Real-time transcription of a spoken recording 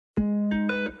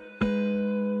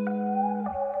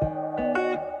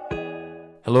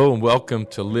Hello and welcome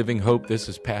to Living Hope. This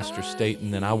is Pastor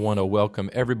Staten, and I want to welcome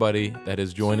everybody that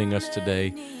is joining us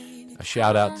today. A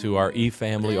shout out to our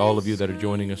e-family, all of you that are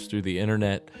joining us through the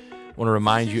internet. I want to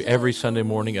remind you every Sunday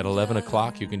morning at 11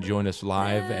 o'clock, you can join us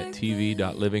live at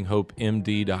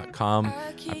tv.livinghopemd.com.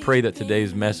 I pray that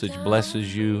today's message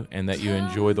blesses you and that you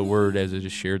enjoy the word as it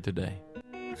is shared today.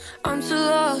 I'm too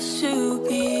lost to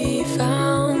be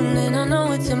found, and I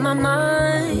know it's in my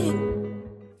mind.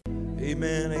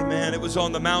 Amen, amen. It was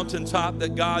on the mountaintop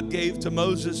that God gave to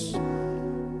Moses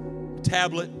a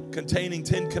tablet containing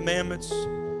 10 commandments.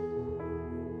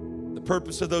 The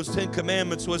purpose of those 10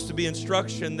 commandments was to be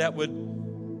instruction that would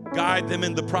guide them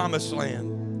in the promised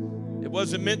land. It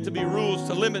wasn't meant to be rules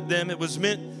to limit them. It was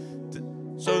meant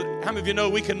to, so how many of you know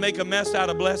we can make a mess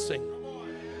out of blessing?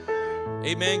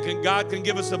 Amen. God can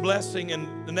give us a blessing,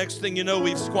 and the next thing you know,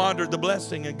 we've squandered the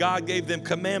blessing, and God gave them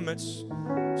commandments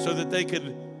so that they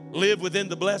could live within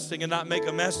the blessing and not make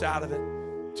a mess out of it.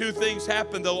 Two things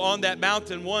happened though on that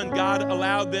mountain. One, God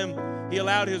allowed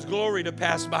His glory to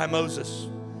pass by Moses.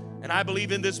 And I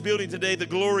believe in this building today, the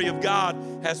glory of God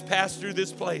has passed through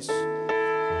this place.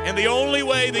 And the only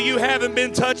way that you haven't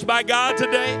been touched by God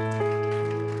today,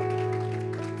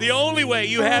 the only way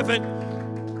you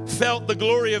haven't felt the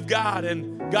glory of God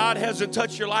and God hasn't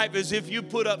touched your life is if you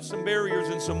put up some barriers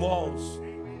and some walls.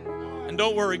 And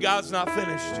don't worry, God's not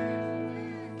finished.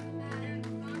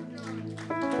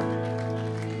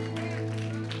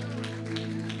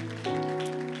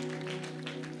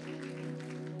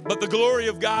 But the glory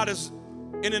of God is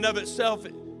in and of itself.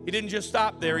 He didn't just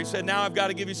stop there. He said, now I've got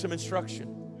to give you some instruction.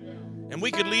 And we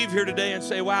could leave here today and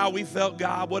say, wow, we felt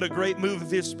God. What a great move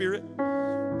of His Spirit.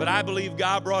 But I believe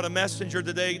God brought a messenger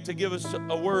today to give us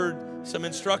a word, some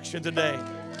instruction today.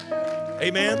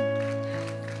 Amen.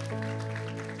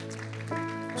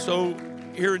 So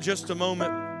here in just a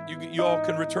moment, you all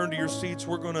can return to your seats.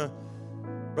 Brother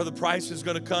Price is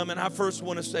going to come. And I first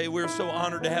want to say we're so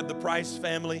honored to have the Price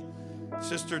family.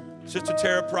 Sister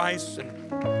Tara Price, and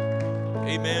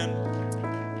amen,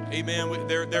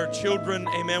 their children,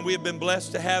 amen. We have been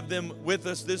blessed to have them with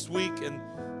us this week, and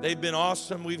they've been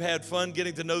awesome. We've had fun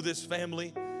getting to know this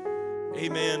family,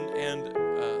 amen. And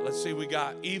let's see, we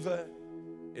got Eva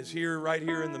is here, right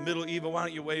here in the middle. Eva, why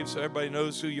don't you wave so everybody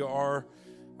knows who you are?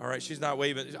 All right, she's not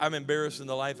waving. I'm embarrassing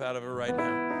the life out of her right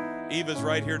now. Eva's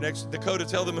right here next. Dakota,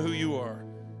 tell them who you are.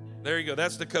 There you go.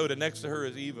 That's Dakota. Next to her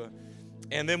is Eva.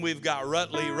 And then we've got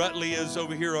Rutley. Rutley is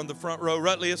over here on the front row.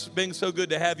 Rutley, it's been so good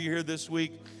to have you here this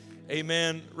week.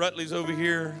 Amen. Rutley's over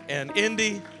here. And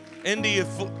Indy,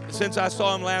 since I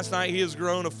saw him last night, he has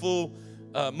grown a full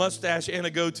mustache and a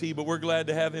goatee, but we're glad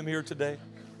to have him here today.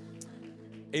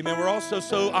 Amen. We're also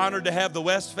so honored to have the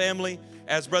West family.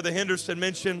 As Brother Henderson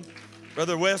mentioned,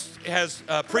 Brother West has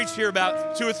preached here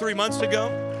about 2 or 3 months ago.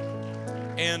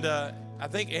 And I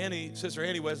think Sister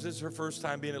Annie West, this is her first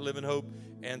time being at Living Hope.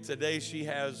 And today she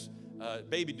has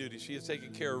baby duty. She is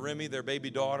taking care of Remy, their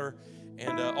baby daughter,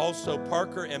 and also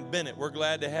Parker and Bennett. We're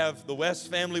glad to have the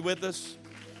West family with us.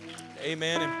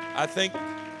 Amen. And I think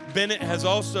Bennett has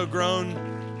also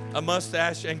grown a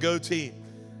mustache and goatee.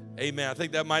 Amen. I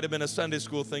think that might have been a Sunday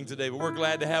school thing today, but we're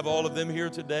glad to have all of them here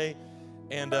today.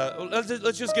 And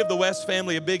let's just give the West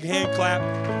family a big hand clap.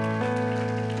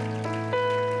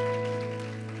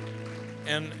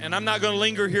 And I'm not going to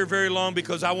linger here very long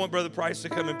because I want Brother Price to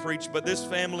come and preach. But this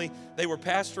family, they were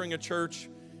pastoring a church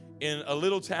in a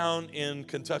little town in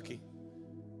Kentucky.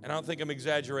 And I don't think I'm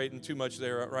exaggerating too much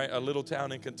there, right? A little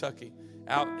town in Kentucky,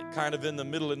 out kind of in the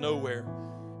middle of nowhere.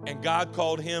 And God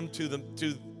called him to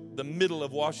the middle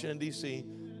of Washington, D.C.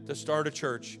 to start a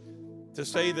church. To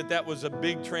say that was a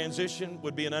big transition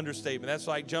would be an understatement. That's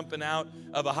like jumping out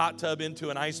of a hot tub into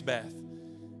an ice bath.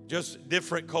 Just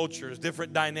different cultures,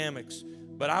 different dynamics.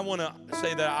 But I want to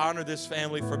say that I honor this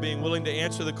family for being willing to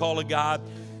answer the call of God.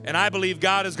 And I believe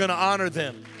God is going to honor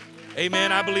them.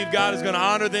 Amen. I believe God is going to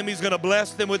honor them. He's going to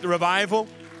bless them with the revival.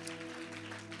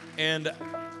 And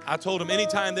I told them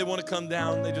anytime they want to come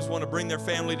down, they just want to bring their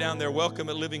family down, they're welcome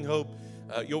at Living Hope.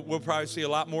 We'll probably see a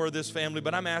lot more of this family.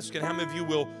 But I'm asking how many of you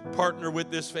will partner with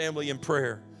this family in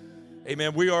prayer?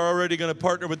 Amen. We are already going to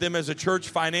partner with them as a church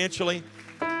financially.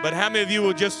 But how many of you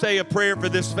will just say a prayer for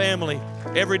this family?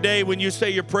 Every day when you say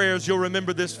your prayers, you'll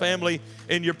remember this family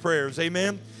in your prayers.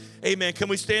 Amen? Amen. Can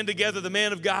we stand together? The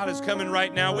man of God is coming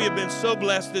right now. We have been so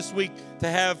blessed this week to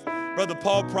have Brother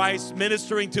Paul Price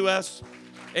ministering to us.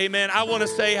 Amen. I want to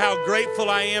say how grateful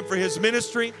I am for his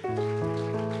ministry.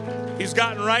 He's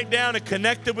gotten right down and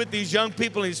connected with these young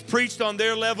people. He's preached on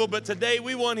their level. But today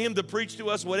we want him to preach to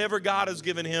us whatever God has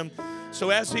given him.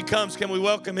 So as he comes, can we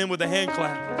welcome him with a hand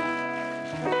clap?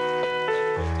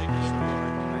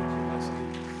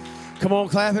 Come on,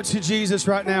 clap it to Jesus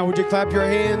right now. Would you clap your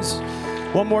hands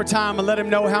one more time and let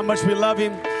him know how much we love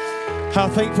him, how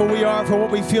thankful we are for what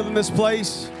we feel in this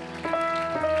place.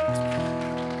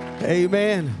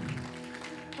 Amen.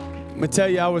 I'm going to tell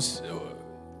you,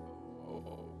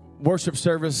 worship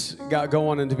service got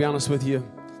going, and to be honest with you,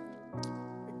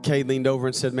 Kay leaned over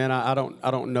and said, man, I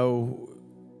don't know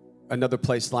another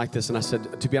place like this. And I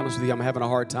said, to be honest with you, I'm having a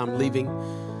hard time leaving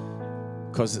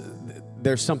because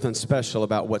there's something special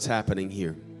about what's happening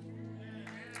here.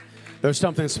 There's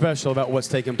something special about what's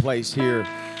taking place here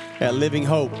at Living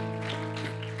Hope.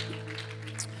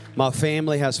 My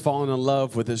family has fallen in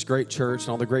love with this great church and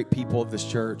all the great people of this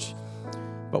church.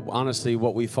 But honestly,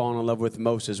 what we've fallen in love with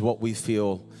most is what we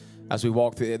feel as we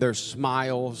walk through. There's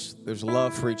smiles, there's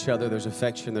love for each other, there's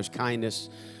affection, there's kindness,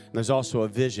 and there's also a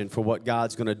vision for what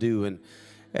God's going to do.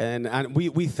 And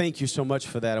we thank you so much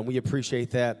for that, and we appreciate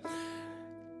that.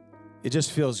 It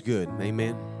just feels good,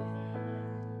 amen.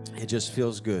 It just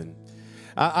feels good.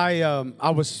 I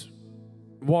was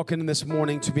walking in this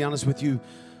morning, to be honest with you,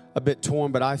 a bit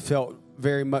torn, but I felt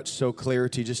very much so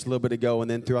clarity just a little bit ago,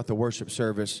 and then throughout the worship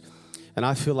service. And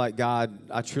I feel like God,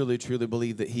 I truly, truly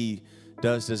believe that He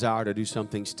does desire to do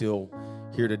something still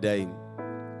here today.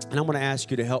 And I'm going to ask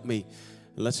you to help me.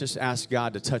 Let's just ask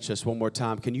God to touch us one more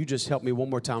time. Can you just help me one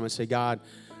more time and say, God,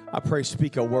 I pray,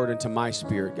 speak a word into my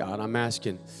spirit, God. I'm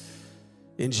asking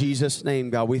in Jesus' name,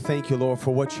 God. We thank you, Lord,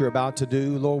 for what you're about to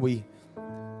do. Lord, we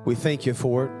thank you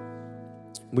for it.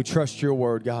 We trust your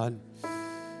word, God.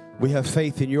 We have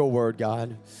faith in your word,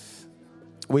 God.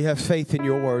 We have faith in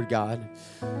your word, God.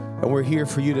 And we're here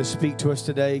for you to speak to us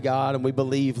today, God. And we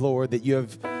believe, Lord, that you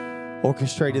have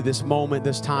orchestrated this moment,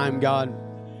 this time, God.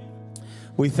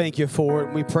 We thank you for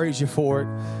it. We praise you for it.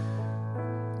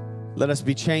 Let us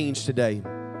be changed today.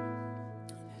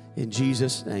 In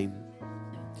Jesus' name.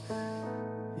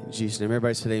 In Jesus' name.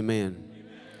 Everybody said amen.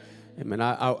 Amen.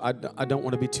 I don't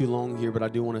want to be too long here, but I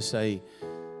do want to say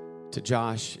to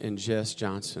Josh and Jess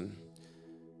Johnson,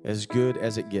 as good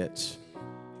as it gets.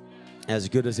 As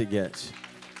good as it gets.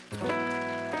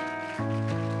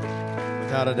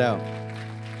 Without a doubt.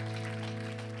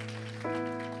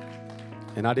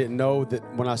 And I didn't know that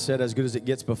when I said as good as it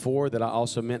gets before, that I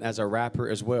also meant as a rapper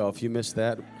as well. If you missed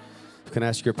that, you can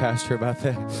ask your pastor about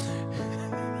that.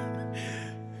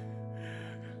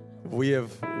 We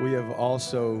have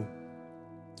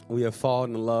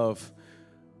fallen in love.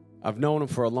 I've known him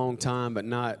for a long time, but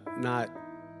not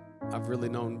I've really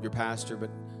known your pastor, but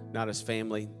not his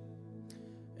family.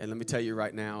 And let me tell you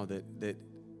right now that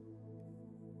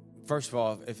first of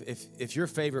all, if your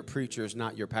favorite preacher is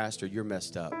not your pastor, you're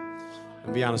messed up.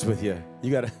 I'll be honest with you.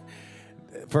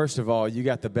 First of all, you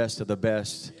got the best of the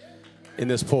best in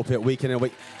this pulpit week in and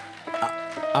week.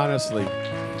 Honestly.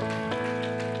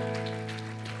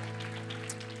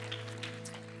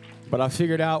 But I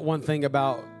figured out one thing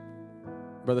about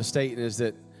Brother Staten is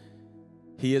that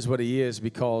he is what he is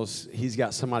because he's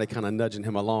got somebody kind of nudging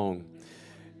him along.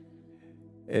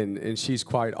 And she's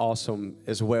quite awesome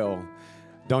as well.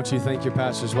 Don't you think your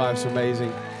pastor's wife's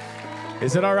amazing?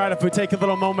 Is it all right if we take a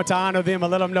little moment to honor them and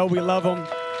let them know we love them?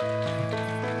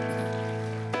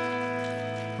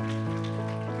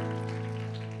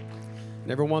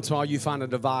 And every once in a while you find a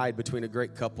divide between a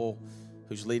great couple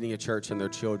who's leading a church and their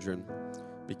children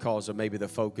because of maybe the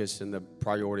focus and the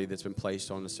priority that's been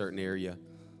placed on a certain area.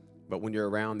 But when you're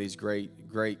around these great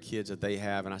kids that they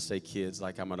have, and I say kids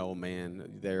like I'm an old man,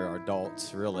 they're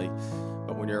adults really,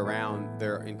 but when you're around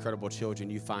their incredible children,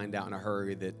 you find out in a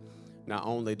hurry that not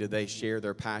only do they share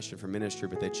their passion for ministry,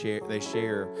 but they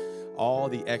share all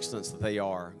the excellence that they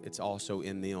are. It's also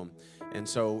in them. And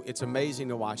so it's amazing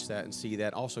to watch that and see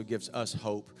that. Also gives us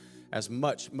hope as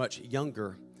much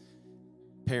younger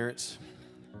parents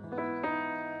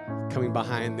coming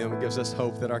behind them. It gives us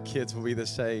hope that our kids will be the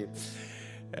same.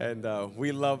 And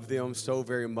we love them so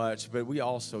very much, but we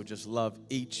also just love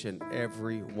each and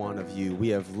every one of you. We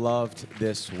have loved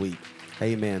this week.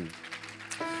 Amen.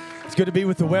 It's good to be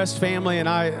with the West family, and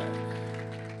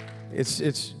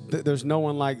there's no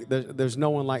one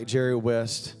like Jerry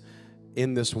West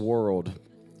in this world,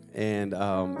 and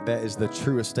that is the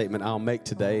truest statement I'll make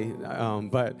today.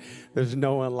 But there's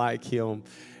no one like him.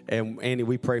 And Andy,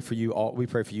 we pray for you all. We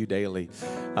pray for you daily.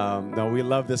 No, we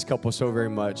love this couple so very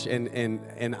much,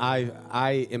 and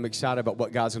I am excited about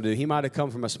what God's going to do. He might have come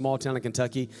from a small town in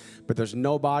Kentucky, but there's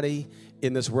nobody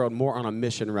in this world more on a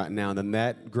mission right now than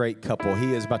that great couple.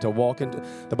 He is about to walk into.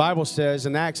 The Bible says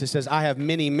in Acts, it says, "I have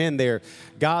many men there."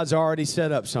 God's already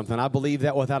set up something. I believe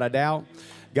that without a doubt.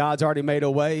 God's already made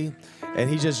a way, and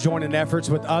He's just joining efforts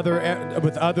with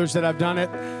others that have done it.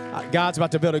 God's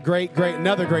about to build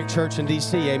another great church in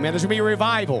D.C. Amen. There's going to be a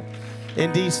revival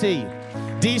in D.C.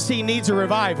 D.C. needs a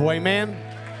revival. Amen.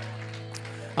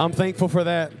 I'm thankful for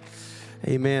that.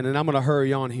 Amen. And I'm going to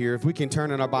hurry on here. If we can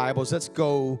turn in our Bibles, let's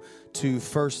go to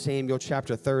 1 Samuel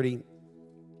chapter 30.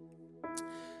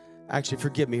 Actually,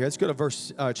 forgive me here. Let's go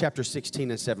to chapter 16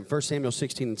 and 7. 1 Samuel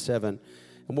 16 and 7.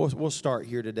 And we'll start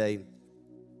here today.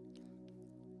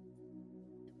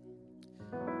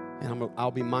 And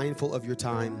I'll be mindful of your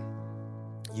time.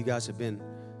 You guys have been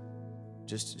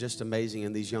just amazing,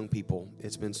 and these young people.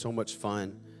 It's been so much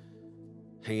fun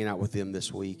hanging out with them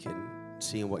this week and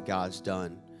seeing what God's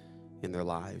done in their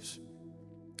lives.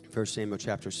 1 Samuel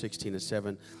chapter 16 and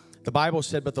 7. The Bible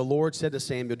said, "But the Lord said to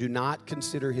Samuel, do not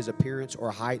consider his appearance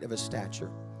or height of his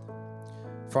stature,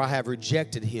 for I have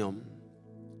rejected him.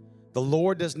 The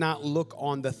Lord does not look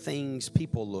on the things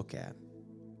people look at."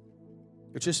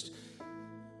 It's just,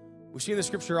 we see in the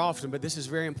scripture often, but this is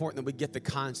very important that we get the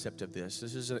concept of this.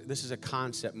 This is a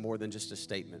concept more than just a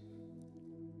statement.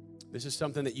 This is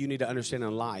something that you need to understand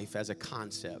in life as a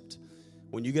concept.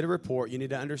 When you get a report, you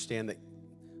need to understand that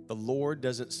the Lord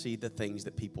doesn't see the things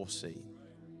that people see.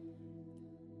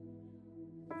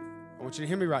 I want you to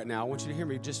hear me right now. I want you to hear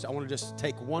me. I want to just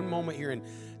take one moment here and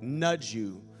nudge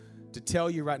you to tell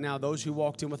you right now, those who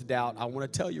walked in with doubt, I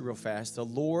want to tell you real fast, the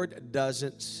Lord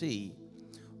doesn't see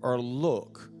or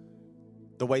look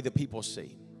the way that people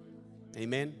see.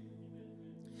 Amen?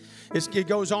 It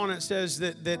goes on and it says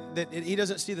that He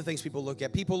doesn't see the things people look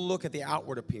at. People look at the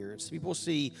outward appearance. People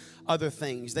see other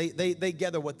things. They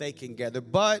gather what they can gather.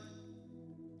 But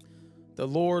the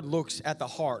Lord looks at the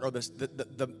heart, or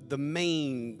the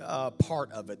main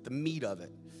part of it, the meat of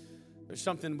it. There's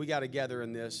something we got to gather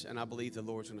in this, and I believe the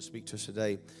Lord's going to speak to us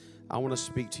today. I want to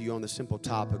speak to you on the simple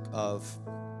topic of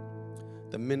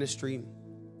the ministry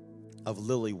of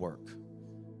lily work.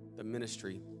 The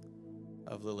ministry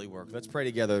of lily work. Let's pray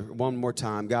together one more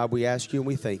time. God, we ask you and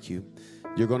we thank you.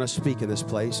 You're going to speak in this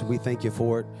place. We thank you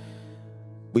for it.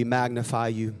 We magnify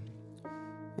you.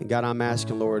 And God, I'm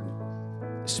asking, Lord,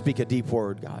 speak a deep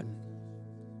word, God.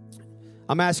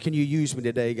 I'm asking you, use me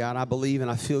today, God. I believe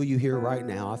and I feel you here right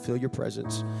now. I feel your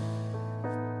presence.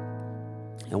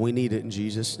 And we need it in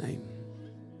Jesus' name.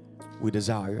 We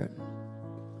desire it.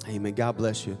 Amen. God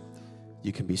bless you.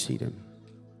 You can be seated.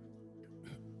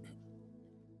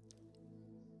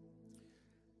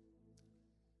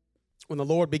 When the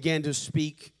Lord began to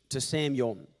speak to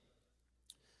Samuel,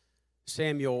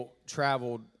 Samuel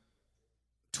traveled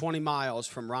 20 miles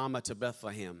from Ramah to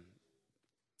Bethlehem.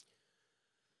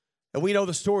 And we know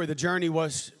the story. The journey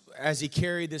was as he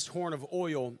carried this horn of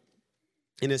oil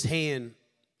in his hand.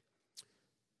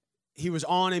 He was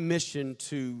on a mission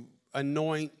to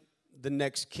anoint the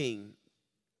next king.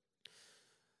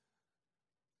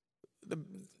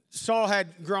 Saul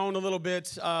had grown a little bit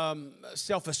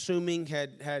self-assuming,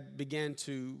 had began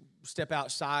to step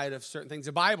outside of certain things.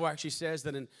 The Bible actually says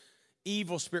that an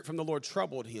evil spirit from the Lord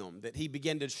troubled him, that he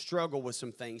began to struggle with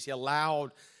some things. He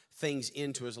allowed things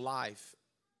into his life.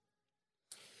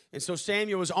 And so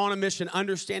Samuel was on a mission,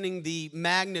 understanding the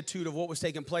magnitude of what was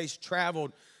taking place,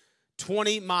 traveled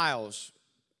 20 miles,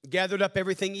 gathered up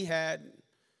everything he had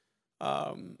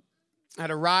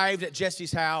arrived at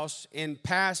Jesse's house and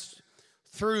passed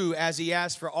through as he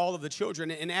asked for all of the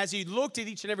children. And as he looked at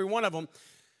each and every one of them,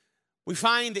 we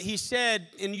find that he said,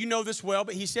 and you know this well,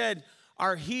 but he said,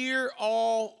 "Are here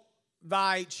all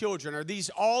thy children? Are these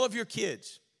all of your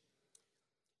kids?"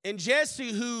 And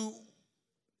Jesse, who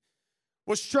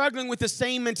was struggling with the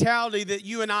same mentality that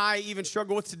you and I even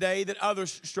struggle with today, that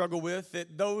others struggle with,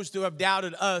 that those who have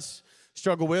doubted us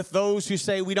struggle with, those who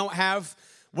say we don't have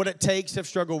what it takes have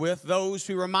struggled with, those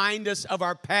who remind us of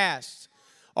our past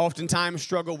oftentimes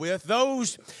struggle with,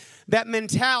 those, that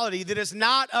mentality that is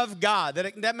not of God,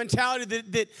 that mentality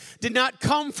that did not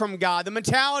come from God, the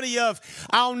mentality of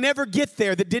I'll never get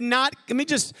there, that did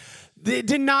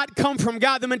not come from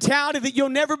God, the mentality that you'll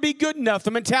never be good enough,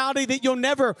 the mentality that you'll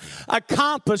never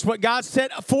accomplish what God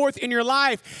set forth in your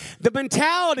life, the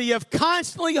mentality of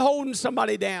constantly holding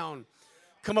somebody down.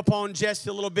 Come upon Jesse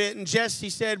a little bit, and Jesse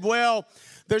said, well,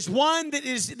 there's one that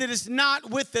is not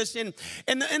with us. And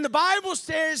the Bible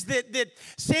says that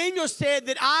Samuel said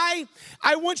that I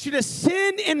want you to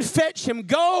send and fetch him.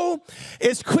 Go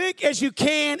as quick as you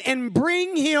can and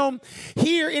bring him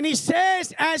here. And he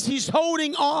says, as he's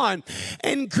holding on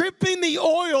and gripping the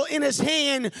oil in his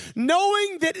hand,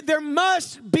 knowing that there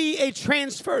must be a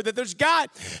transfer, that there's got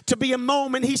to be a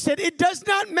moment. He said, it does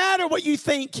not matter what you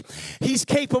think he's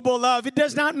capable of. It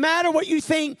does not matter what you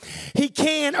think he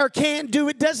can or can't do.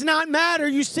 It does not matter.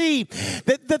 You see,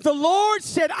 that the Lord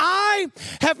said, I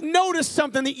have noticed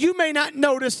something that you may not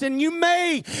notice and you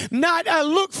may not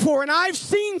look for. And I've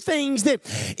seen things that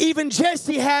even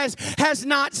Jesse has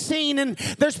not seen. And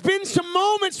there's been some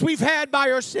moments we've had by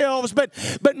ourselves, but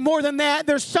more than that,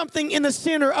 there's something in the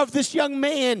center of this young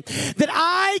man that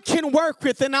I can work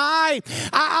with, and I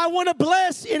want to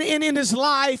bless in his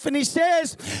life. And he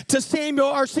says to Samuel,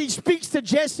 or he speaks to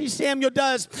Jesse, Samuel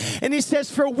does, and he says,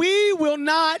 for we will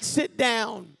not sit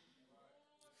down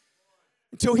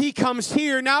until he comes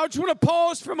here. Now, I just want to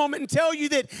pause for a moment and tell you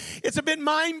that it's a bit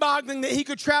mind-boggling that he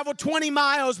could travel 20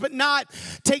 miles but not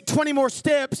take 20 more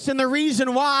steps. And the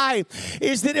reason why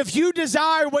is that if you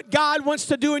desire what God wants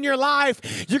to do in your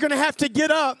life, you're going to have to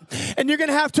get up and you're going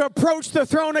to have to approach the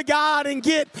throne of God and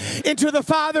get into the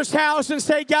Father's house and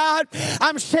say, God,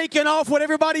 I'm shaking off what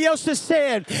everybody else has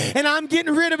said, and I'm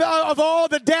getting rid of all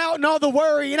the doubt and all the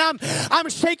worry, and I'm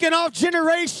shaking off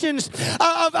generations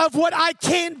of what I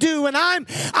can't do, and I'm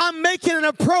making an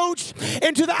approach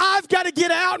into I've got to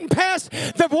get out and pass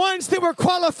the ones that were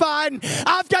qualified. And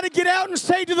I've got to get out and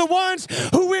say to the ones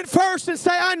who went first and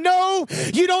say, I know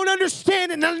you don't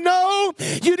understand it, and I know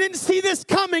you didn't see this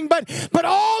coming, but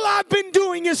all I've been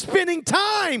doing is spending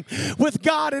time with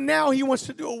God, and now he wants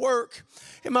to do a work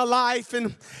in my life.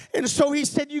 And so he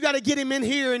said, you got to get him in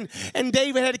here. And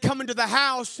David had to come into the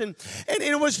house, and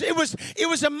it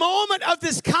was a moment of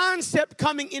this concept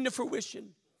coming into fruition.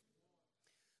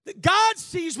 That God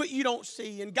sees what you don't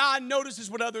see, and God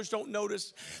notices what others don't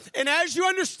notice. And as you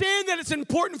understand that, it's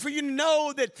important for you to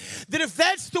know that if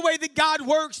that's the way that God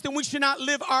works, then we should not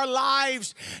live our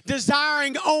lives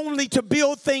desiring only to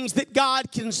build things that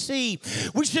God can see.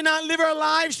 We should not live our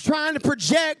lives trying to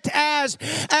project as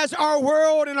our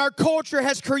world and our culture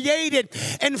has created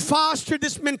and fostered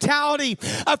this mentality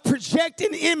of project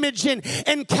an image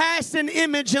and cast an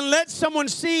image and let someone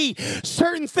see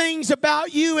certain things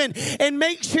about you and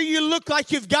make sure you look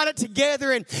like you've got it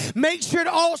together and make sure it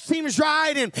all seems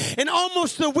right, and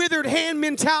almost the withered hand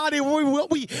mentality where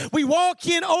we walk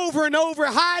in over and over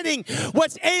hiding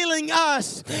what's ailing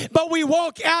us, but we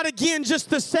walk out again just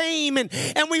the same, and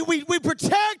we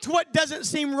protect what doesn't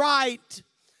seem right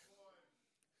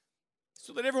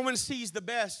so that everyone sees the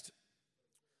best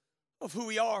of who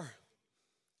we are.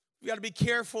 We got to be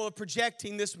careful of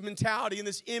projecting this mentality and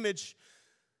this image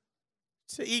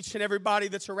to each and everybody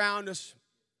that's around us.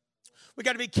 We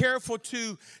got to be careful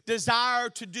to desire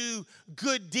to do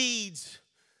good deeds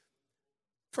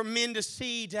for men to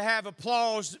see, to have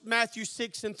applause. Matthew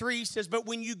 6:3 says, but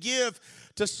when you give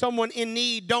to someone in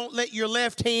need, don't let your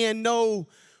left hand know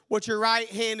what your right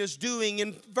hand is doing.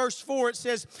 In verse 4, it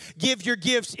says, give your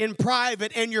gifts in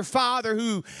private, and your Father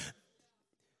who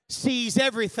sees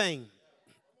everything.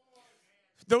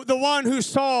 The one who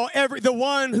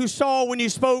saw when you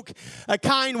spoke a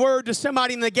kind word to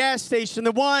somebody in the gas station,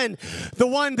 the one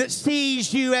that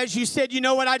sees you as you said, you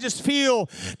know what, I just feel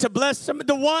to bless somebody.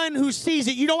 The one who sees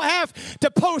it. You don't have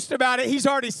to post about it. He's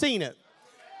already seen it.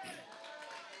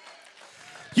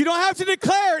 You don't have to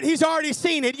declare it. He's already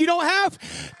seen it. You don't have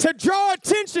to draw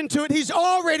attention to it. He's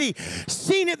already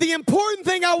seen it. The important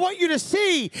thing I want you to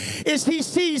see is he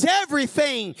sees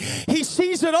everything. He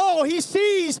sees it all. He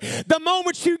sees the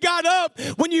moment you got up,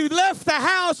 when you left the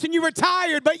house and you were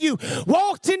tired, but you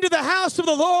walked into the house of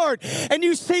the Lord, and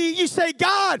you say,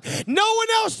 God, no one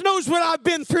else knows what I've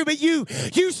been through, but you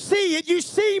see it. You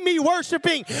see me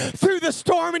worshiping through the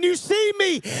storm, and you see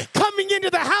me coming into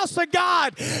the house of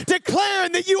God,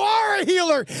 declaring that you are a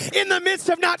healer in the midst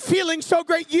of not feeling so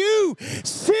great. You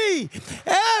see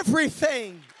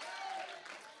everything.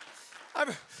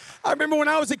 I remember when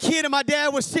I was a kid and my dad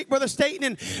was sick, Brother Staten,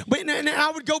 and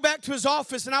I would go back to his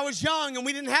office, and I was young, and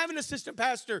we didn't have an assistant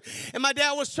pastor, and my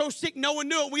dad was so sick no one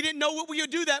knew it. We didn't know what we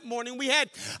would do that morning. We had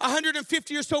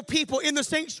 150 or so people in the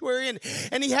sanctuary,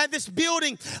 and he had this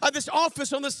building, this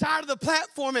office on the side of the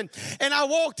platform, and I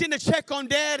walked in to check on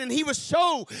Dad, and he was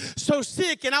so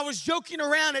sick, and I was joking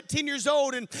around at 10 years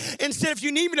old and said, if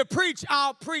you need me to preach,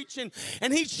 I'll preach,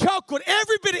 and he chuckled.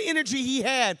 Every bit of energy he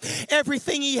had,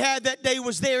 everything he had that day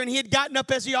was there, and he had gotten up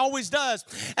as he always does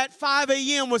at 5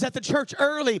 a.m., was at the church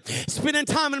early, spending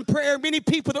time in prayer. Many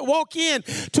people that walk in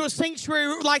to a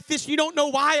sanctuary like this, you don't know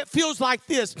why it feels like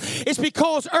this. It's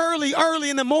because early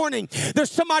in the morning,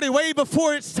 there's somebody way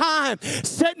before it's time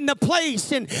setting the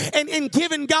place and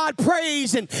giving God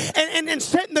praise and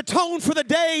setting the tone for the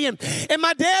day. And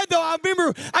my dad, though, I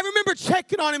remember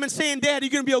checking on him and saying, Dad, are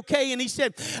you going to be okay? And he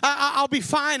said, I'll be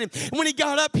fine. And when he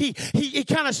got up, he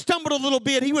kind of stumbled a little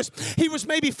bit. He was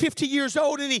maybe 50 years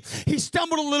old, and he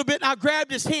stumbled a little bit, and I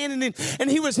grabbed his hand,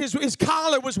 and his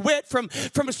collar was wet from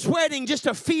sweating, just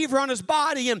a fever on his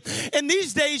body. And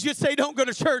these days you'd say don't go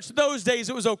to church. Those days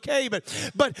it was okay,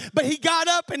 but he got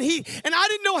up, and I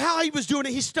didn't know how he was doing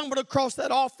it. He stumbled across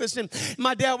that office, and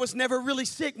my dad was never really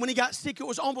sick. When he got sick, it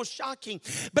was almost shocking.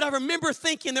 But I remember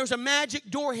thinking there was a magic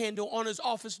door handle on his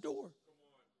office door.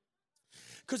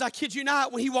 Because I kid you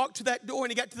not, when he walked to that door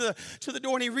and he got to the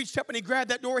door and he reached up and he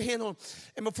grabbed that door handle,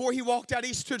 and before he walked out,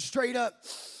 he stood straight up.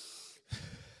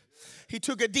 He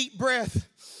took a deep breath.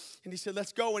 And he said,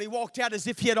 let's go. And he walked out as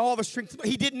if he had all the strength.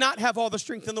 He did not have all the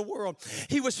strength in the world.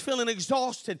 He was feeling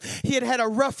exhausted. He had had a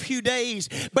rough few days.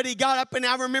 But he got up, and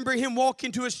I remember him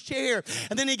walking to his chair.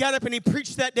 And then he got up and he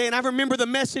preached that day. And I remember the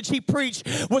message he preached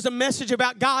was a message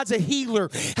about God's a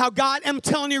healer. How God, I'm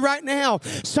telling you right now,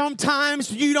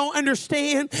 sometimes you don't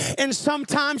understand. And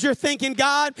sometimes you're thinking,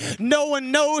 God, no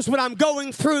one knows what I'm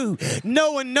going through.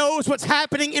 No one knows what's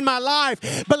happening in my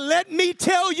life. But let me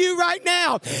tell you right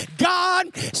now,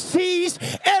 God sees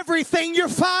everything. Your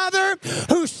Father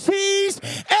who sees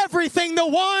everything. The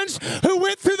ones who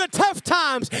went through the tough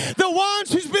times. The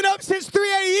ones who's been up since 3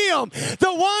 a.m.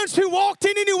 The ones who walked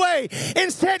in anyway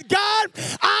and said, God,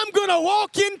 I'm going to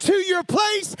walk into your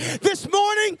place this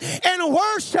morning and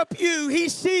worship you. He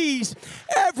sees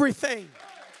everything.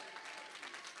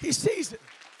 He sees it.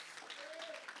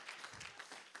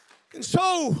 And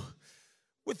so,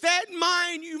 with that in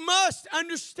mind, you must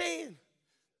understand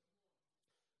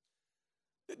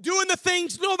that doing the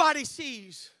things nobody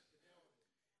sees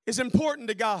is important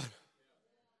to God.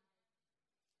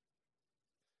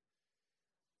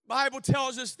 The Bible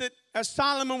tells us that as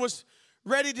Solomon was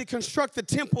ready to construct the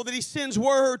temple, that he sends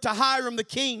word to Hiram, the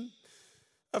king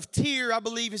of Tyre, I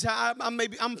believe is how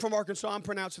I'm from Arkansas. I'm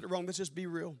pronouncing it wrong. Let's just be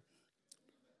real.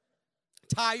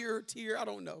 Tyre, I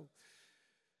don't know.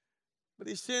 But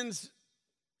he sends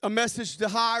a message to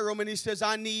Hiram, and he says,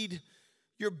 I need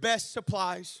your best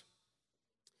supplies.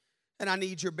 And I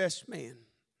need your best man.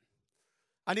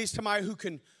 I need somebody who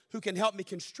can help me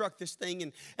construct this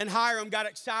thing. And Hiram got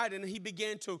excited, and he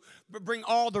began to bring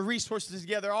all the resources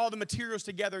together, all the materials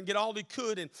together, and get all he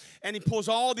could. And he pulls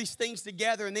all these things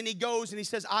together. And then he goes and he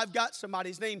says, I've got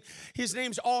somebody. His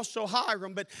name's also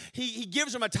Hiram, but he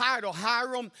gives him a title,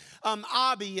 Hiram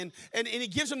Abi. And he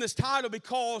gives him this title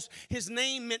because his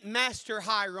name meant Master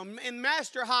Hiram. And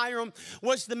Master Hiram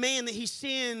was the man that he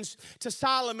sends to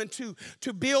Solomon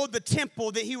to build the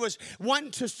temple that he was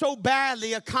wanting to so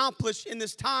badly accomplish in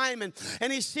this time.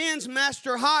 And he sends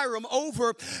Master Hiram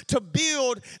over to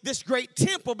build this great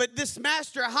temple. But this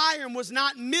Master Hiram was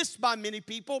not missed by many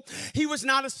people. He was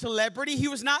not a celebrity. He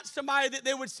was not somebody that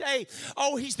they would say,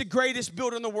 oh, he's the greatest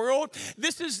builder in the world.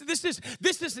 This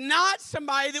is not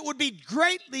somebody that would be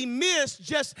greatly missed,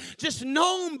 just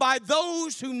known by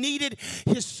those who needed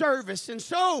his service. And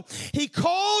so he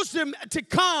calls him to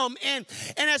come, and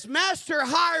as Master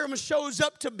Hiram shows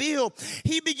up to build,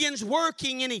 he begins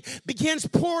working, and he begins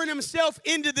pouring himself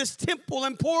into this temple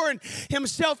and pouring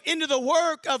himself into the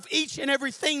work of each and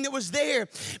everything that was there.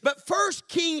 But 1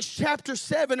 Kings chapter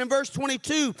 7 and verse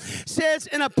 22 says,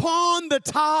 and upon the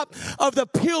top of the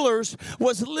pillars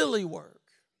was lily work.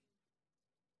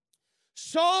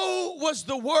 So was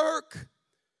the work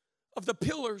of the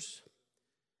pillars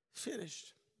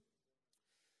finished.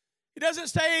 It doesn't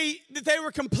say that they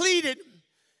were completed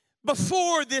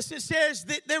before this. It says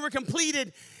that they were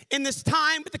completed in this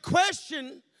time. But the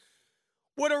question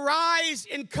would arise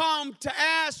and come to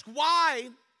ask, why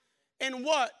and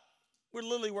what would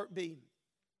lily work be?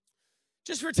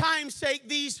 Just for time's sake,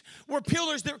 these were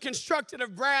pillars that were constructed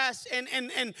of brass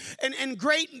and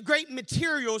great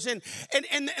materials. And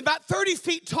about 30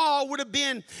 feet tall would have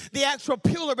been the actual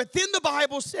pillar. But then the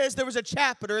Bible says there was a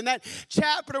chapiter, and that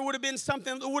chapiter would have been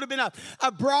something that would have been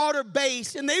a broader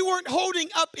base. And they weren't holding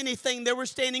up anything. They were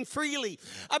standing freely.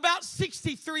 About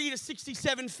 63 to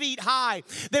 67 feet high,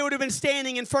 they would have been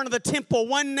standing in front of the temple.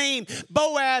 One named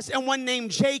Boaz and one named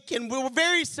Jake. And we were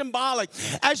very symbolic.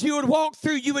 As you would walk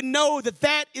through, you would know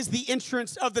that is the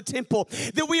entrance of the temple,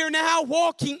 that we are now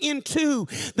walking into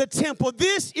the temple.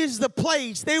 This is the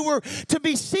place. They were to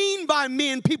be seen by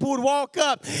men. People would walk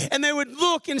up and they would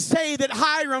look and say that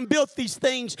Hiram built these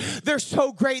things. They're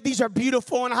so great. These are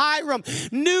beautiful. And Hiram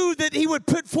knew that he would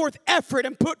put forth effort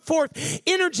and put forth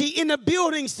energy into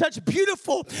building such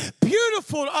beautiful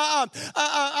beautiful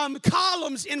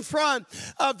columns in front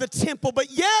of the temple.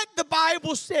 But yet the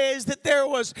Bible says that there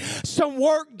was some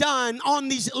work done on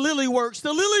these lily works.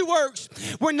 The lily works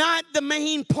were not the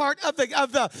main part of the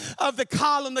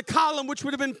column. The column which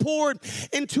would have been poured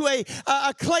into a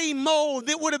clay mold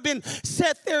that would have been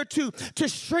set there to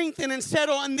strengthen and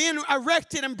settle, and then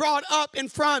erected and brought up in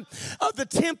front of the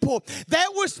temple. That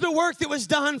was the work that was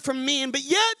done for men. But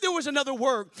yet there was another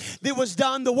work that was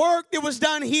done. The work that was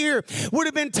done here would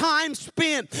have been time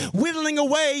spent whittling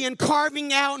away and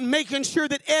carving out and making sure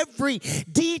that every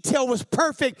detail was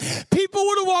perfect. People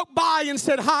would have walked by and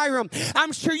said, Hiram,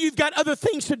 I'm sure you've got other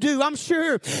things to do. I'm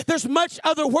sure there's much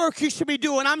other work you should be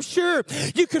doing. I'm sure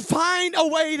you could find a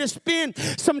way to spend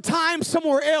some time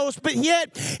somewhere else. But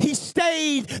yet he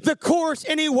stayed the course,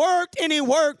 and he worked and he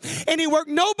worked and he worked.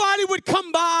 Nobody would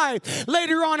come by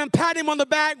later on and pat him on the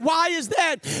back. Why is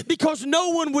that? Because no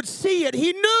one would see it.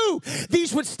 He knew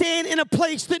these would stand in a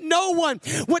place that no one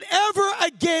would ever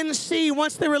again see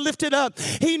once they were lifted up.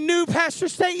 He knew, Pastor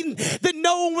Staten, that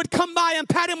no one would come by and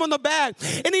pat him on the back.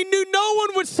 And he knew no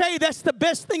one would say, that's the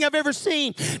best thing I've ever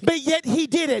seen. But yet he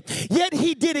did it. Yet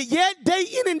he did it. Yet day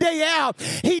in and day out,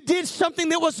 he did something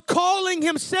that was calling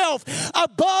himself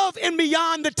above and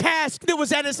beyond the task that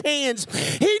was at his hands.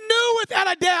 He knew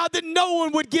without a doubt that no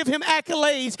one would give him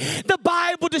accolades. The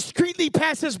Bible discreetly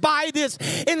passes by this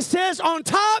and says on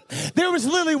top there was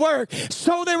lily work.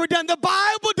 So they were done. The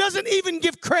Bible doesn't even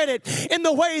give credit in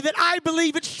the way that I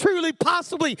believe it's truly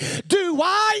possibly due.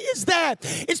 Why is that?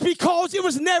 It's because it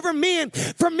was never meant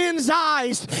for men's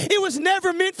eyes. It was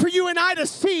never meant for you and I to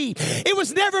see. It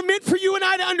was never meant for you and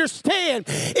I to understand.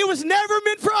 It was never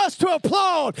meant for us to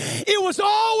applaud. It was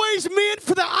always meant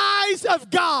for the eyes of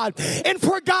God and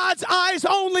for God's eyes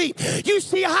only. You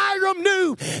see, Hiram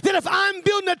knew that if I'm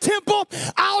building a temple,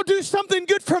 I'll do something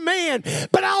good for man,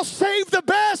 but I'll save the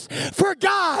best for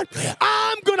God.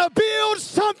 I'm going to build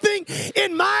something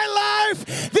in my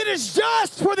life that is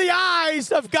just for the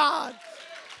eyes of God.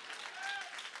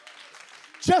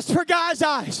 Just for God's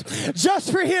eyes.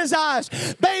 Just for His eyes.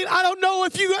 Babe, I don't know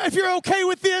if you're okay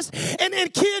with this.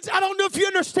 And kids, I don't know if you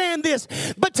understand this.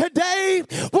 But today,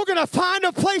 we're going to find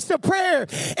a place of prayer.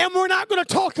 And we're not going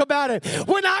to talk about it.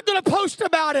 We're not going to post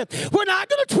about it. We're not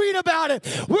going to tweet about it.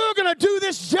 We're going to do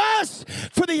this just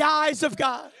for the eyes of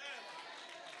God.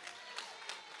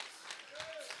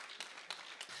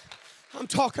 I'm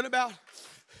talking about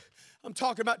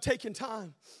taking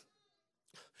time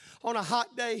on a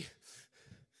hot day.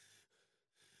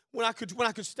 When I could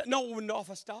no one would know if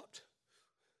I stopped.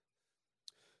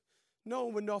 No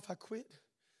one would know if I quit.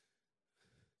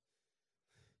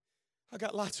 I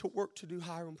got lots of work to do,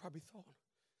 Hiram probably thought.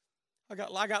 I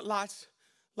got lots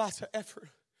of effort.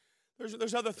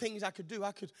 There's other things I could do.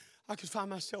 I could find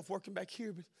myself working back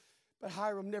here, but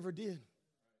Hiram never did.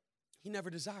 He never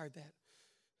desired that.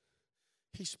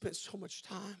 He spent so much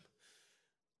time.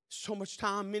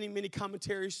 Many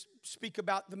commentaries speak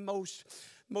about the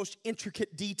most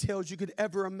intricate details you could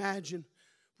ever imagine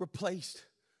were placed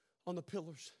on the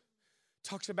pillars.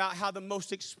 Talks about how the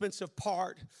most expensive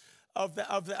part of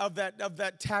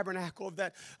that tabernacle,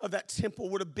 of that temple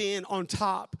would have been on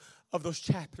top of those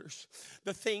chapters.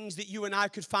 The things that you and I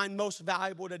could find most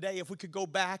valuable today, if we could go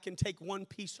back and take one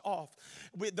piece off,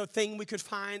 the thing we could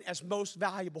find as most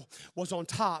valuable was on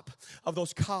top of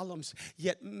those columns.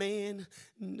 Yet man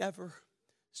never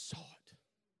saw it.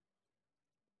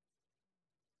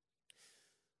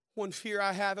 One fear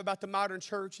I have about the modern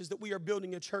church is that we are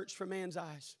building a church for man's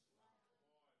eyes.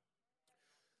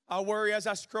 I worry as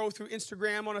I scroll through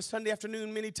Instagram on a Sunday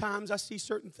afternoon. Many times I see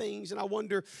certain things, and I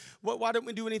wonder, why didn't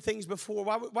we do any things before?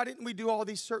 Why didn't we do all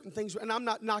these certain things? And I'm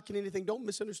not knocking anything. Don't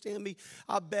misunderstand me.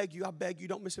 I beg you,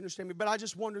 don't misunderstand me. But I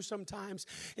just wonder sometimes,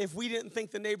 if we didn't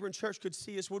think the neighboring church could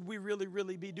see us, would we really,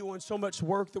 really be doing so much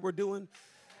work that we're doing?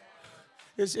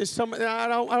 I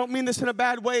don't mean this in a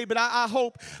bad way, but I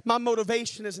hope my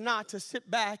motivation is not to sit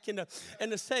back and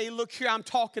to say, look here, I'm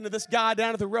talking to this guy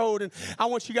down at the road, and I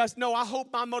want you guys to know, I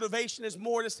hope my motivation is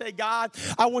more to say, God,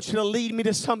 I want you to lead me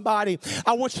to somebody.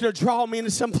 I want you to draw me into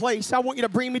some place. I want you to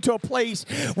bring me to a place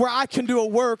where I can do a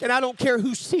work, and I don't care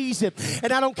who sees it,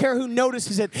 and I don't care who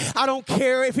notices it. I don't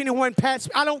care if anyone pats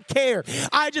me. I don't care.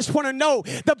 I just want to know.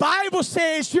 The Bible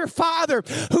says your Father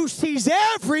who sees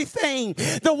everything,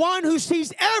 the one who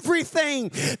sees everything,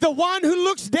 the one who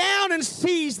looks down and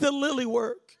sees the lily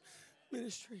work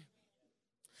ministry.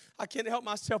 I can't help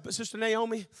myself, but Sister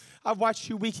Naomi, I watch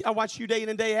you day in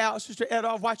and day out. Sister Etta,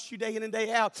 I've watched you day in and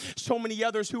day out. So many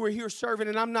others who are here serving,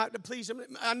 and I'm not pleased.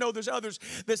 I know there's others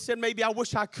that said maybe I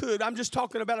wish I could. I'm just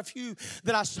talking about a few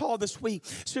that I saw this week.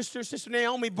 Sister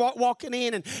Naomi walking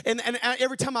in, and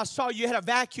every time I saw you had a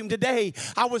vacuum today,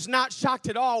 I was not shocked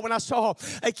at all when I saw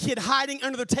a kid hiding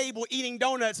under the table eating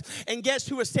donuts, and guess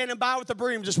who was standing by with the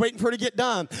broom just waiting for her to get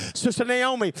done? Sister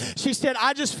Naomi. She said,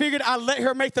 I just figured I'd let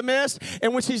her make the mess,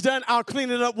 and when she's done, I'll clean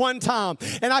it up one time.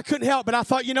 And I couldn't help, but I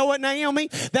thought, you know what, Naomi?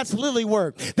 That's lily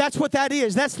work. That's what that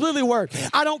is. That's lily work.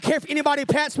 I don't care if anybody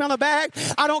pats me on the back.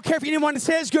 I don't care if anyone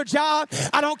says good job.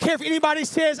 I don't care if anybody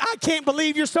says, I can't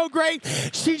believe you're so great.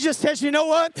 She just says, you know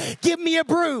what? Give me a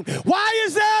broom. Why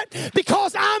is that?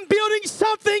 Because I'm building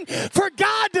something for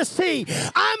God to see.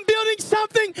 I'm building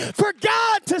something for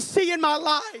God to see in my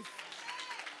life.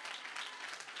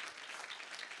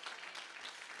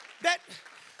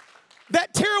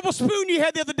 That terrible spoon you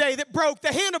had the other day that broke,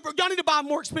 the handle broke. Y'all need to buy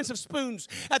more expensive spoons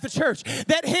at the church.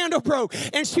 That handle broke,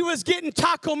 and she was getting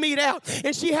taco meat out,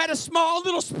 and she had a small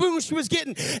little spoon she was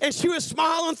getting, and she was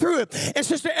smiling through it. And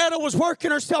Sister Etta was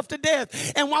working herself to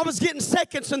death, and while I was getting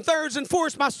seconds and thirds and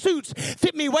fourths, my suits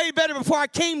fit me way better before I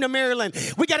came to Maryland.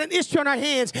 We got an issue on our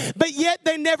hands, but yet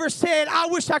they never said, I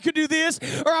wish I could do this,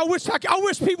 or I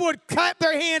wish people would clap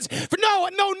their hands.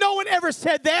 No one ever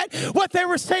said that. What they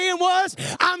were saying was,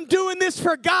 I'm doing this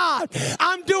for God.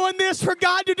 I'm doing this for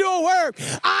God to do a work.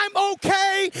 I'm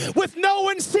okay with no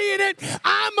one seeing it.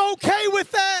 I'm okay with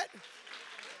that.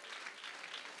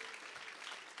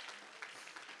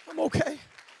 I'm okay.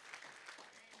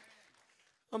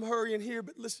 I'm hurrying here,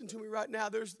 but listen to me right now.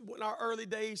 There's in our early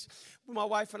days when my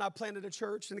wife and I planted a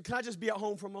church, and can I just be at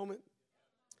home for a moment?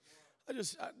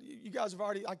 You guys have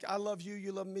already, I love you,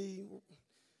 you love me.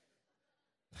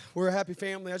 We're a happy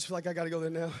family. I just feel like I got to go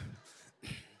there now.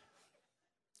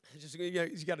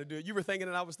 You got to do it. You were thinking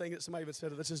it, I was thinking it. Somebody even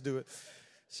said it. Let's just do it.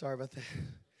 Sorry about that.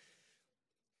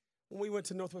 When we went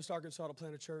to Northwest Arkansas to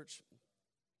plant a church,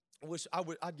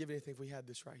 I'd give anything if we had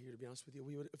this right here, to be honest with you.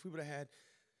 If we would have had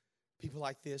people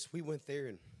like this, we went there,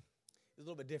 and it was a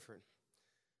little bit different.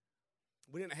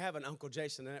 We didn't have an Uncle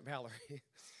Jason and Aunt Valerie.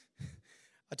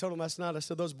 I told them last night, I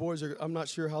said, those boys I'm not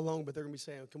sure how long, but they're going to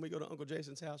be saying, can we go to Uncle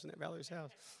Jason's house and Aunt Valerie's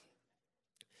house?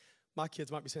 My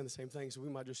kids might be saying the same thing, so we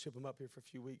might just ship them up here for a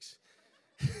few weeks.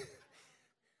 I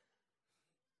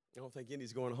don't think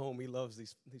Indy's going home. He loves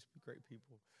these great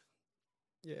people.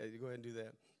 Yeah, you go ahead and do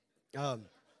that.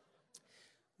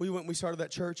 We started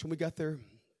that church, and we got there.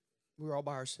 We were all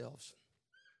by ourselves.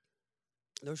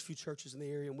 There was a few churches in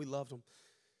the area, and we loved them.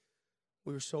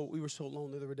 We were so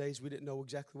lonely. There were days we didn't know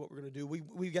exactly what we were going to do.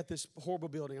 We got this horrible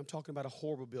building. I'm talking about a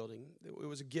horrible building. It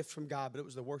was a gift from God, but it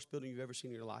was the worst building you've ever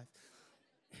seen in your life.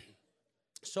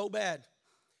 So bad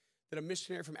that a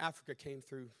missionary from Africa came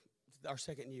through our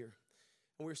second year.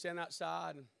 And we were standing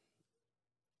outside, and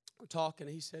we're talking,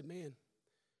 and he said, man,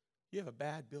 you have a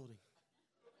bad building.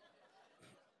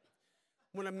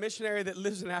 When a missionary that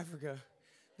lives in Africa,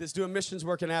 that's doing missions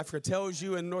work in Africa, tells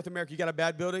you in North America you got a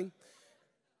bad building,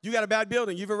 you got a bad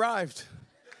building. You've arrived.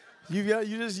 You got it.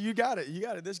 You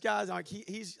got it. This guy's like,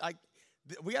 he's like,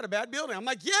 we got a bad building. I'm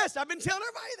like, yes, I've been telling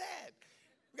everybody that.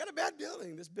 We got a bad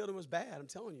building. This building was bad, I'm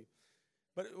telling you.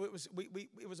 But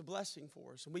it was a blessing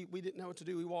for us. And we didn't know what to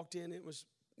do. We walked in. It was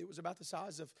about the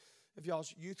size of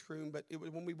y'all's youth room, but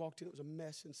when we walked in, it was a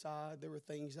mess inside. There were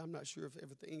things, I'm not sure if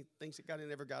things that got in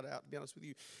ever got out, to be honest with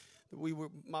you.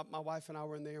 My wife and I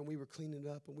were in there, and we were cleaning it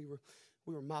up, and we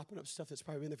were mopping up stuff that's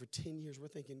probably been there for 10 years. We're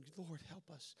thinking, Lord, help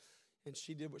us. And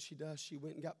she did what she does. She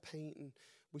went and got paint, and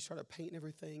we started painting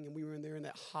everything, and we were in there in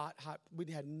that hot, we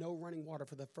had no running water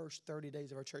for the first 30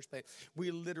 days of our church plant. We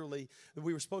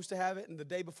were supposed to have it, and the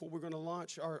day before we were going to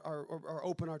launch or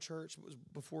open our church, it was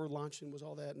before launching was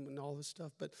all that and all this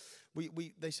stuff, but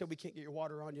they said we can't get your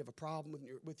water on. You have a problem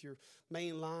with your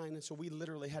main line, and so we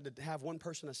literally had to have one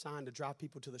person assigned to drive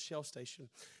people to the Shell station.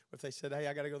 If they said, hey,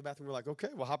 I got to go to the bathroom, we're like, okay,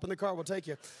 well, hop in the car, we'll take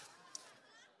you.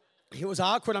 It was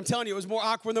awkward. I'm telling you, it was more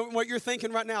awkward than what you're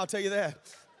thinking right now, I'll tell you that.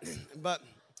 But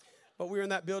we were in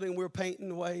that building, we were painting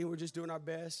away, we were just doing our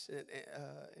best. And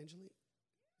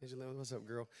Angelina, what's up,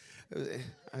 girl?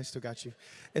 I still got you.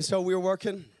 And so we were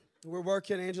working,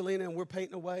 Angelina, and we're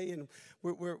painting away, and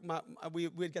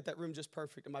we'd got that room just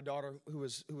perfect. And my daughter, who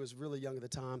was really young at the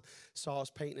time, saw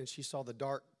us painting, and she saw the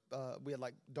dark. We had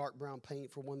like dark brown paint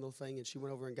for one little thing, and she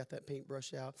went over and got that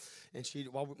paintbrush out. And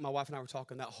while my wife and I were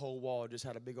talking, that whole wall just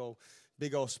had a big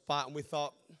old spot, and we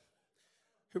thought,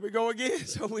 here we go again.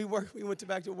 So we went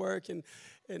back to work, and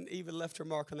Eva left her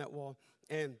mark on that wall.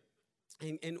 And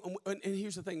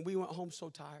here's the thing, we went home so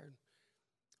tired.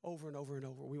 over and over and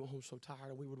over. We went home so tired,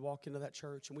 and we would walk into that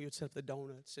church, and we would set up the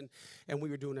donuts, and we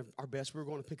were doing our best. We were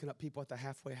going and picking up people at the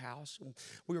halfway house, and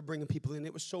we were bringing people in.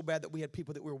 It was so bad that we had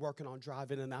people that we were working on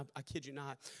driving, and I kid you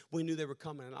not, we knew they were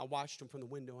coming, and I watched them from the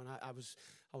window, and I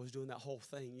was doing that whole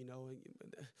thing, you know.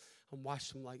 I'm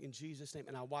watching them like, in Jesus' name,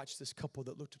 and I watched this couple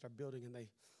that looked at our building, and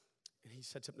he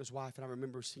said something to his wife, and I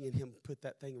remember seeing him put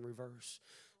that thing in reverse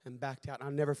and backed out.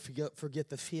 I'll never forget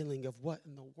the feeling of what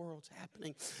in the world's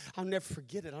happening. I'll never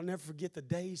forget it. I'll never forget the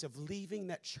days of leaving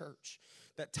that church,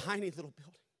 that tiny little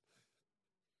building.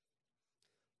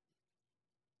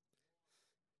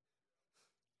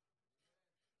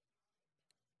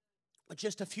 With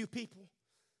just a few people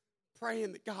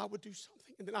praying that God would do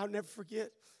something. And then I'll never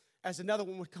forget, as another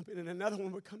one would come in and another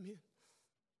one would come in.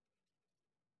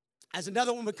 As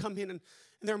another one would come in, and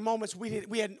there were moments we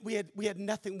had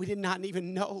nothing. We did not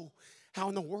even know how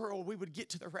in the world we would get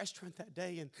to the restaurant that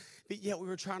day, and yet we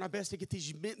were trying our best to get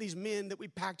these men that we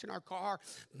packed in our car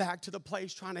back to the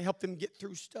place, trying to help them get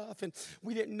through stuff. And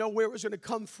we didn't know where it was going to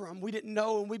come from. We didn't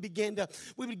know, and we would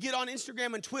get on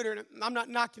Instagram and Twitter, and I'm not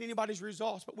knocking anybody's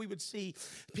results, but we would see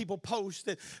people post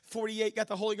that 48 got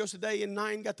the Holy Ghost today, and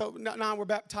 9 were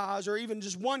baptized, or even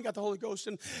just 1 got the Holy Ghost.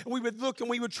 And we would look, and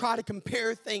we would try to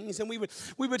compare things, and we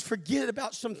would forget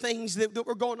about some things that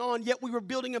were going on. Yet we were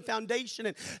building a foundation,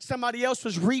 and somebody else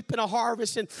was reaping a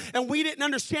harvest, and we didn't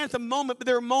understand at the moment, but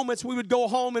there were moments we would go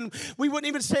home and we wouldn't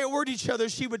even say a word to each other.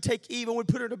 She would take Eve and we'd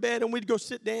put her to bed, and we'd go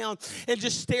sit down and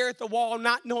just stare at the wall,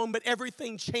 not knowing, but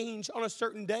everything changed on a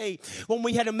certain day when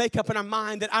we had to make up in our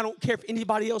mind that I don't care if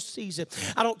anybody else sees it.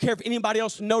 I don't care if anybody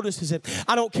else notices it.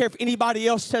 I don't care if anybody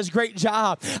else says great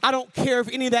job. I don't care if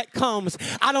any of that comes.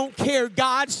 I don't care.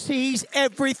 God sees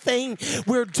everything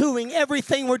we're doing,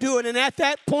 everything we're doing. And at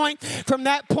that point, from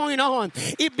that point on,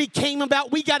 it became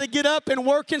about we got to get up and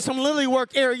work in some lily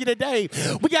work area today.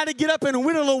 We got to get up and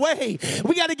whittle away.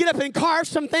 We got to get up and carve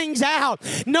some things out.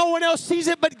 No one else sees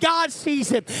it, but God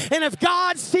sees it. And if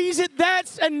God sees it,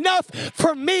 that's enough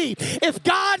for me. If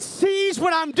God sees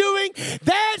what I'm doing,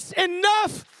 that's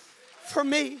enough for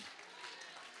me.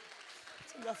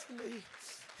 It's enough for me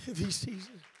if He sees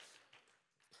it.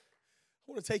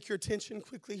 I want to take your attention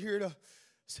quickly here to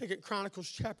 2 Chronicles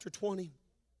chapter 20.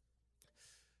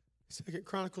 2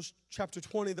 Chronicles chapter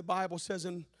 20, the Bible says,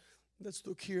 and let's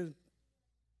look here,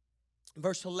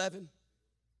 verse 11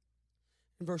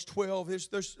 and verse 12.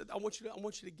 I want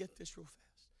you to get this real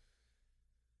fast.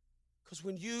 Because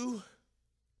when you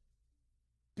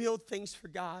build things for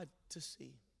God to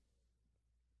see,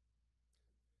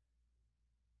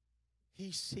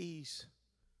 He sees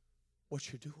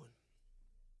what you're doing.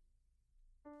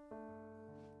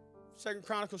 2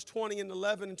 Chronicles 20 and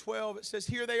 11 and 12, it says,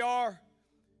 here they are,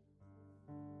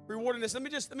 rewarding this. Let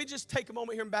me just take a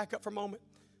moment here and back up for a moment.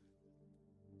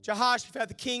 Jehoshaphat,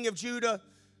 the king of Judah,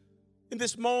 in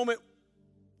this moment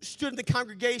stood in the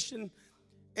congregation,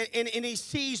 and he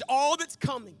sees all that's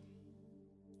coming.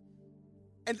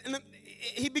 And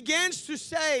he begins to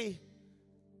say,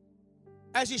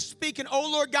 as he's speaking, O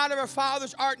Lord God of our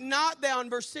fathers, art not thou, in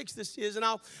verse 6 this is, and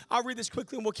I'll read this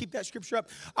quickly and we'll keep that scripture up.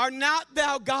 Art not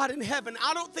thou God in heaven?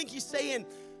 I don't think he's saying,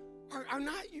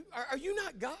 are you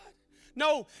not God?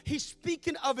 No, he's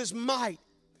speaking of his might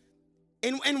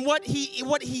and what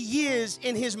he is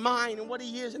in his mind and what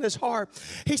he is in his heart.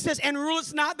 He says, and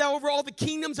rulest not thou over all the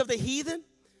kingdoms of the heathen?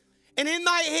 And in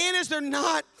thy hand is there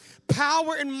not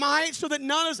power and might, so that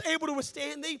none is able to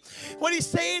withstand thee? What he's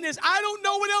saying is, I don't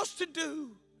know what else to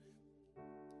do,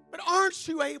 but aren't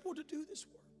you able to do this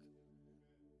work?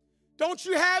 Don't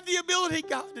you have the ability,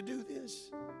 God, to do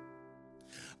this?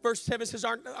 Verse 7 says,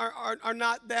 are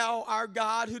not thou our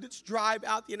God, who didst drive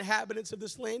out the inhabitants of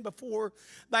this land before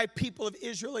thy people of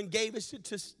Israel, and gavest it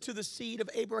to the seed of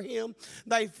Abraham,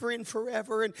 thy friend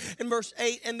forever? And in verse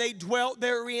 8, and they dwelt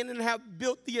therein, and have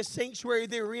built thee a sanctuary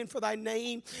therein for thy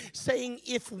name, saying,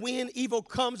 if when evil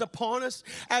comes upon us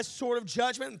as sort of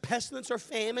judgment and pestilence or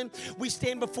famine, we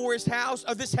stand before this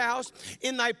house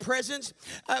in thy presence,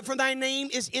 for thy name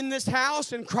is in this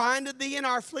house, and crying to thee in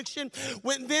our affliction,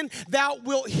 when then thou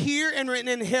wilt hear and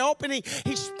help. And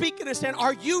he's speaking and saying,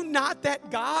 are you not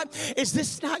that God? Is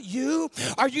this not you?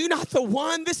 Are you not the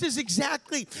one? This is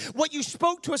exactly what you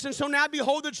spoke to us. And so now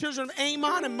behold, the children of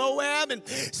Ammon and Moab and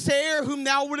Seir, whom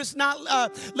thou wouldest not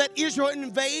let Israel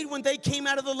invade when they came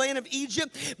out of the land of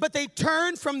Egypt, but they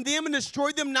turned from them and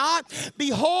destroyed them not.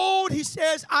 Behold, he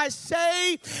says, I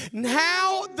say,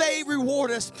 now they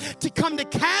reward us to come to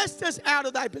cast us out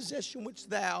of thy possession, which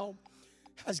thou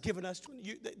has given us.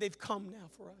 They've come now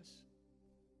for us.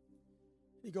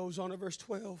 He goes on to verse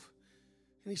 12.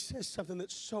 And he says something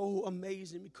that's so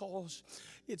amazing because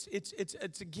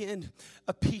it's again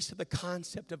a piece of the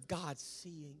concept of God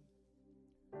seeing.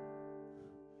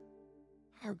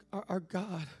 Our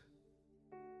God,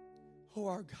 oh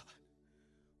our God,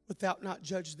 without not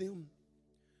judge them.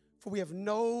 For we have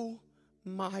no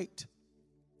might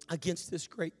against this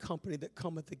great company that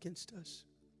cometh against us.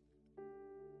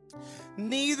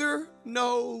 Neither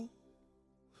know,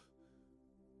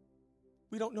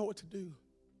 we don't know what to do.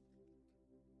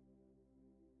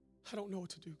 I don't know what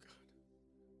to do, God.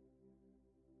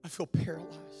 I feel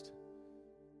paralyzed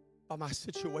by my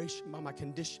situation, by my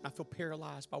condition. I feel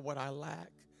paralyzed by what I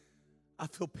lack. I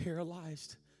feel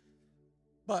paralyzed.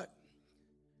 But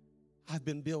I've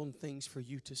been building things for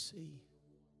you to see.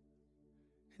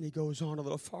 And he goes on a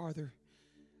little farther.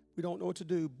 We don't know what to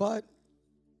do, but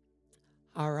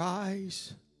our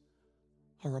eyes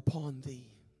are upon thee.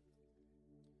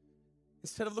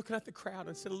 Instead of looking at the crowd,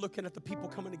 instead of looking at the people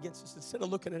coming against us, instead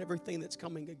of looking at everything that's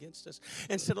coming against us,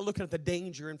 instead of looking at the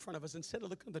danger in front of us, instead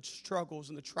of looking at the struggles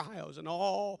and the trials and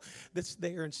all that's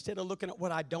there, instead of looking at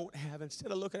what I don't have,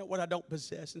 instead of looking at what I don't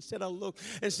possess, instead of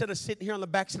sitting here on the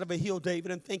backside of a hill,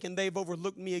 David, and thinking they've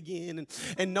overlooked me again,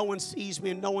 and no one sees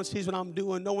me, and no one sees what I'm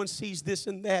doing, no one sees this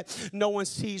and that, no one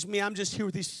sees me, I'm just here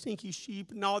with these stinky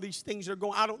sheep and all these things that are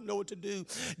going, I don't know what to do.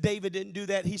 David didn't do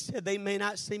that. He said, they may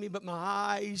not see me, but my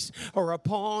eyes are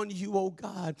upon you, oh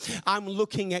God. I'm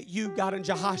looking at you, God. And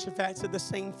Jehoshaphat said the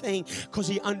same thing because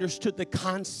he understood the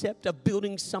concept of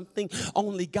building something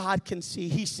only God can see.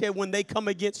 He said, when they come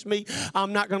against me,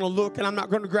 I'm not going to look and I'm not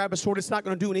going to grab a sword. It's not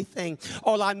going to do anything.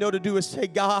 All I know to do is say,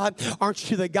 God, aren't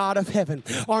you the God of heaven?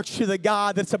 Aren't you the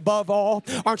God that's above all?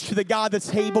 Aren't you the God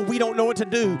that's able? We don't know what to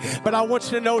do, but I want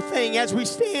you to know a thing as we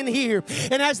stand here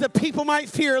and as the people might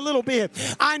fear a little bit,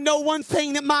 I know one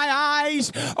thing, that my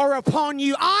eyes are upon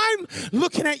you. I'm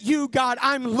looking at you, God.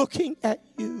 I'm looking at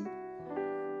you.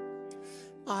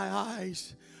 My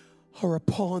eyes are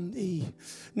upon thee.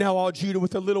 Now all Judah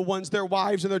with their little ones, their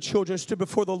wives and their children stood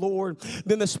before the Lord.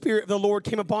 Then the Spirit of the Lord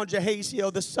came upon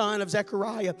Jahaziel, the son of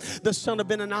Zechariah, the son of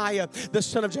Benaniah, the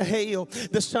son of Jehiel,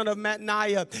 the son of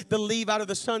Mattaniah, the Levite of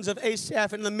the sons of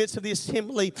Asaph, in the midst of the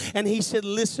assembly. And he said,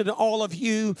 listen, all of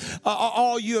you,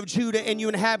 all you of Judah and you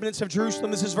inhabitants of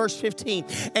Jerusalem. This is verse 15.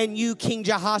 And you, King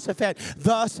Jehoshaphat,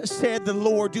 thus said the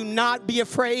Lord, do not be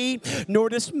afraid nor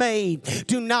dismayed.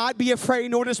 Do not be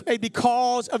afraid nor dismayed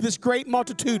because of this great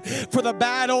multitude, for the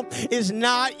battle is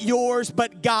not yours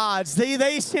but God's.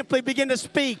 They simply begin to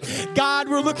speak, God,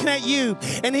 we're looking at you.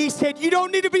 And he said, you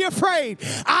don't need to be afraid.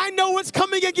 I know what's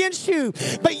coming against you,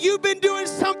 but you've been doing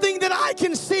something that I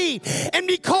can see. And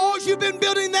because you've been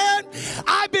building that,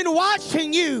 I've been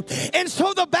watching you. And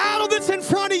so the battle that's in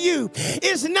front of you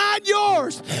is not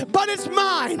yours, but it's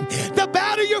mine. The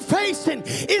battle you're facing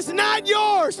is not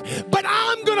yours, but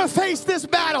I'm going to face this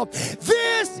battle.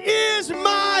 This is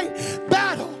my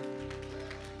battle.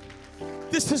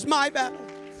 This is my battle.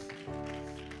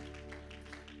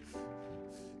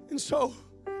 And so,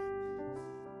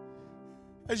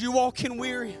 as you walk in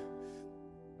weary,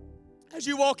 as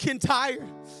you walk in tired,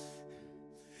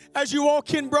 as you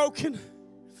walk in broken,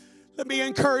 let me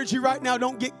encourage you right now,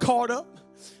 don't get caught up.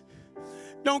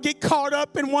 Don't get caught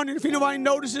up and wondering if anybody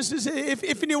notices,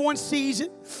 if anyone sees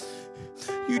it.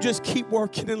 You just keep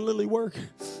working in lily work.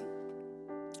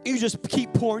 You just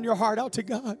keep pouring your heart out to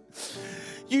God.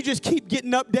 You just keep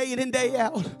getting up day in and day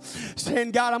out,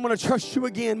 saying, God, I'm going to trust you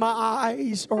again. My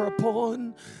eyes are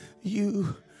upon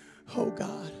you. Oh,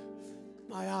 God,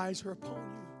 my eyes are upon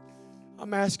you.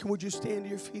 I'm asking, would you stand to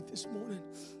your feet this morning?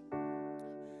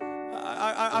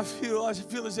 I feel as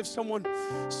if someone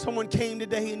came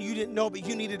today and you didn't know, but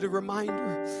you needed a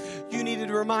reminder. You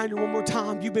needed a reminder one more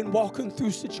time. You've been walking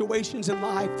through situations in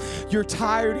life. You're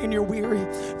tired and you're weary.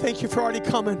 Thank you for already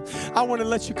coming. I want to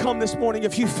let you come this morning.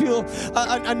 If you feel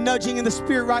a nudging in the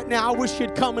spirit right now, I wish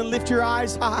you'd come and lift your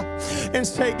eyes high and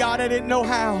say, God, I didn't know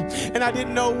how and I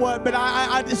didn't know what, but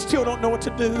I still don't know what to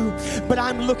do. But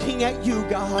I'm looking at you,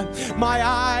 God. My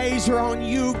eyes are on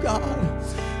you, God.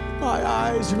 My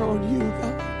eyes are on you,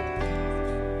 God.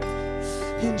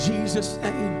 In Jesus'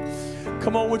 name.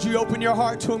 Come on, would you open your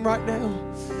heart to him right now?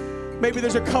 Maybe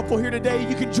there's a couple here today.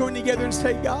 You can join together and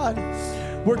say, God,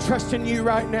 we're trusting you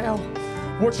right now.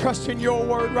 We're trusting your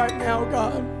word right now,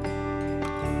 God.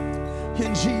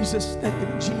 In Jesus' name,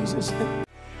 in Jesus' name.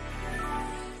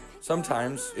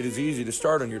 Sometimes it is easy to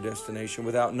start on your destination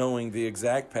without knowing the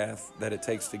exact path that it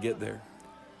takes to get there.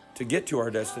 To get to our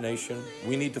destination,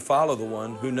 we need to follow the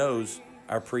one who knows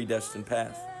our predestined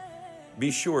path.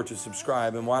 Be sure to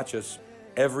subscribe and watch us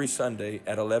every Sunday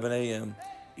at 11 a.m.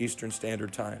 Eastern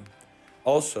Standard Time.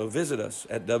 Also, visit us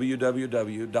at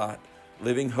www.livinghope.com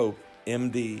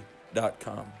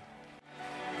livinghopemd.com.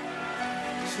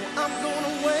 So I'm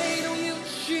gonna wait on you,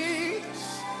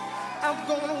 Jesus. I'm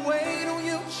gonna wait on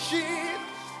you, Jesus.